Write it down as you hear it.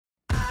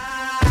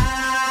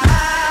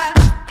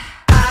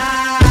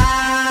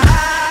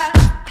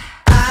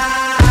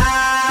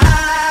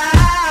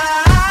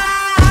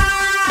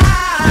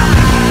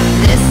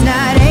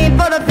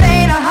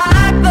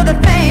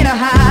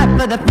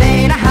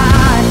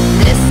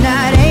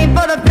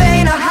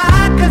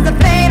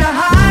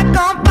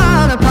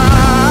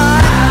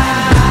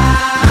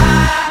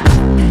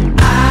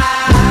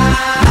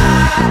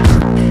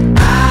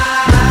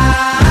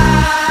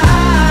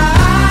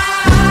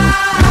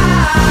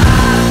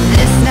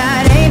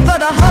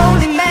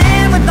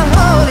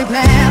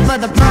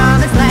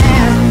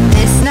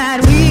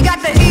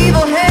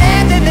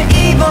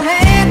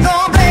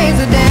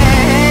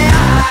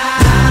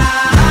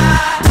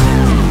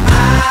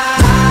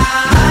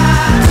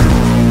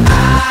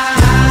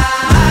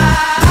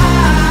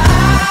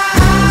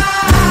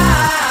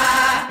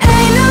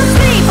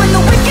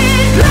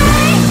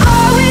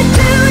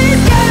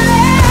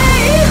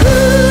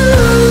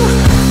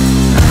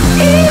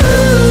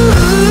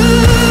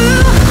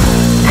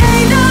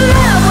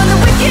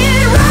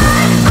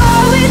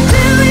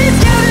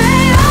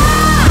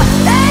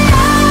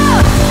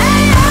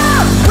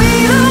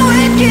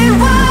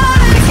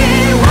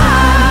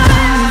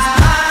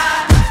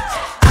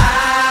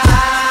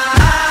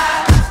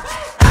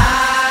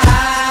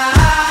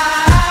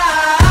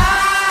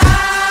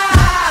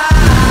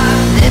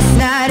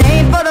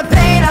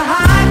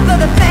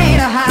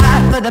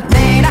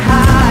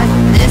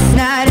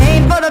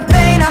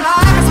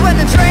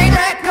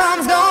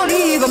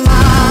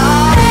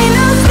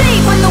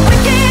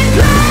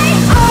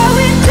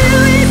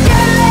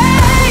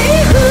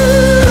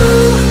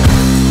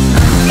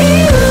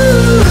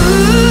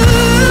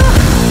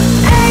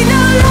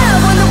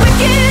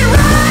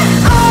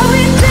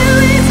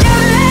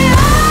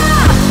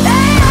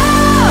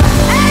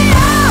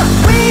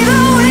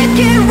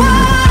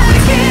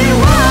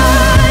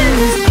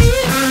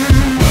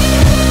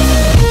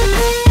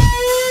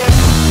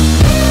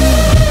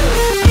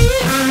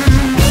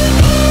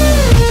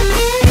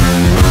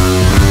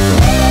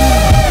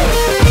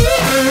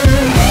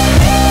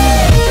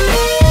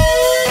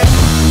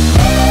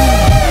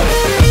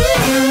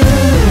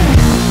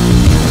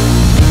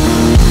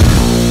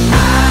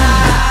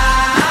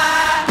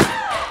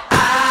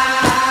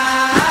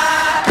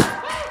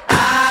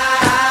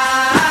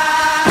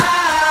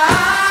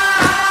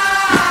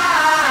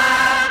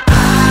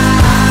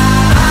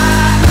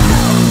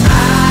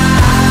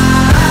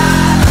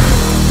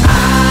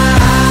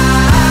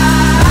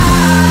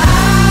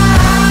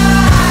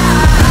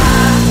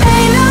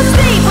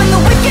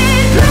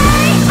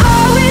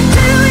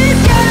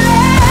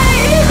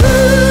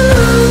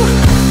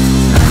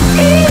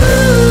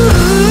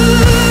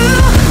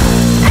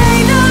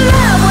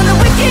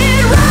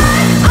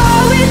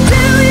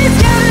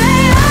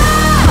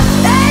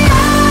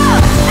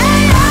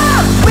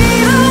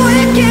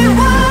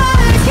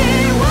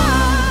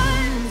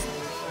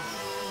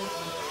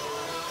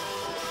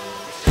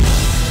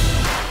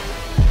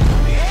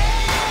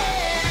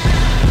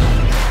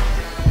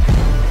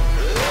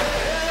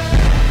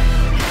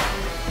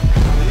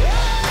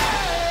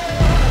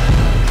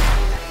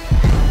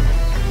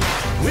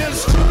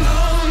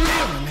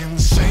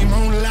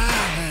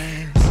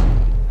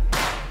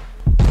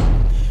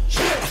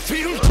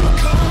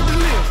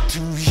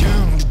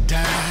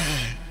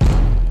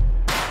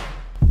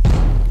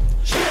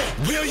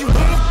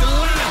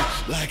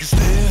like it's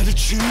there to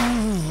choose.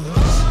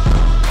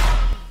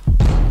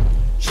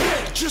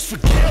 Yeah, just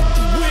forget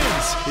the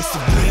wins, it's the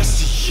best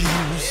to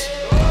use.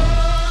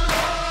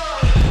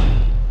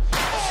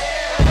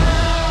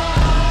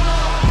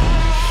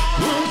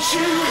 Won't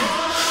you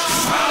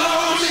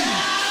follow me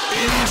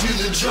into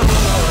the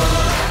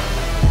jungle?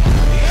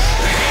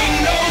 Ain't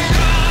no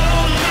God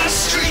on my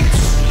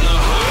streets, in the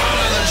heart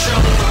of the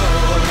jungle.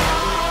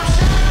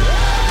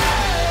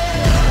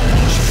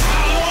 Won't you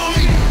follow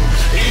me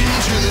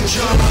into the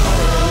jungle?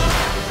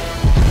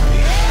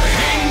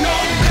 Ain't no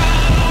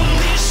God on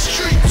these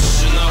streets,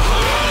 in the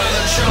heart of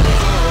the jungle.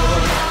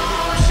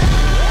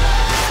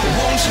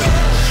 Won't you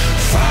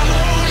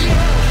follow me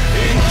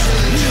into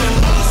the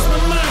jungle? Lost my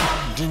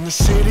mind in the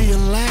city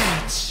of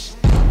lights,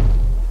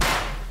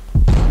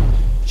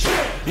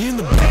 in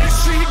the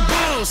backstreet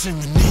balls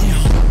and the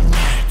neon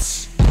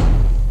lights.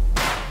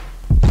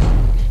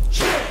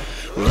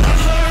 Well, I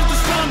heard the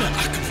thunder,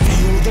 I could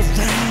feel the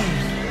rain.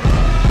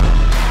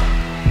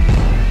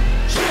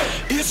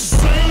 It's the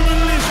same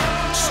religion,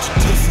 just a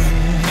different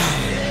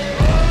name.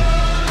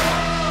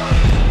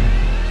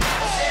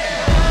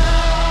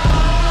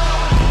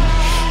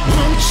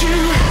 Won't you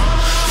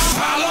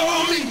follow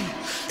me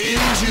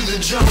into the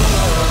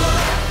jungle?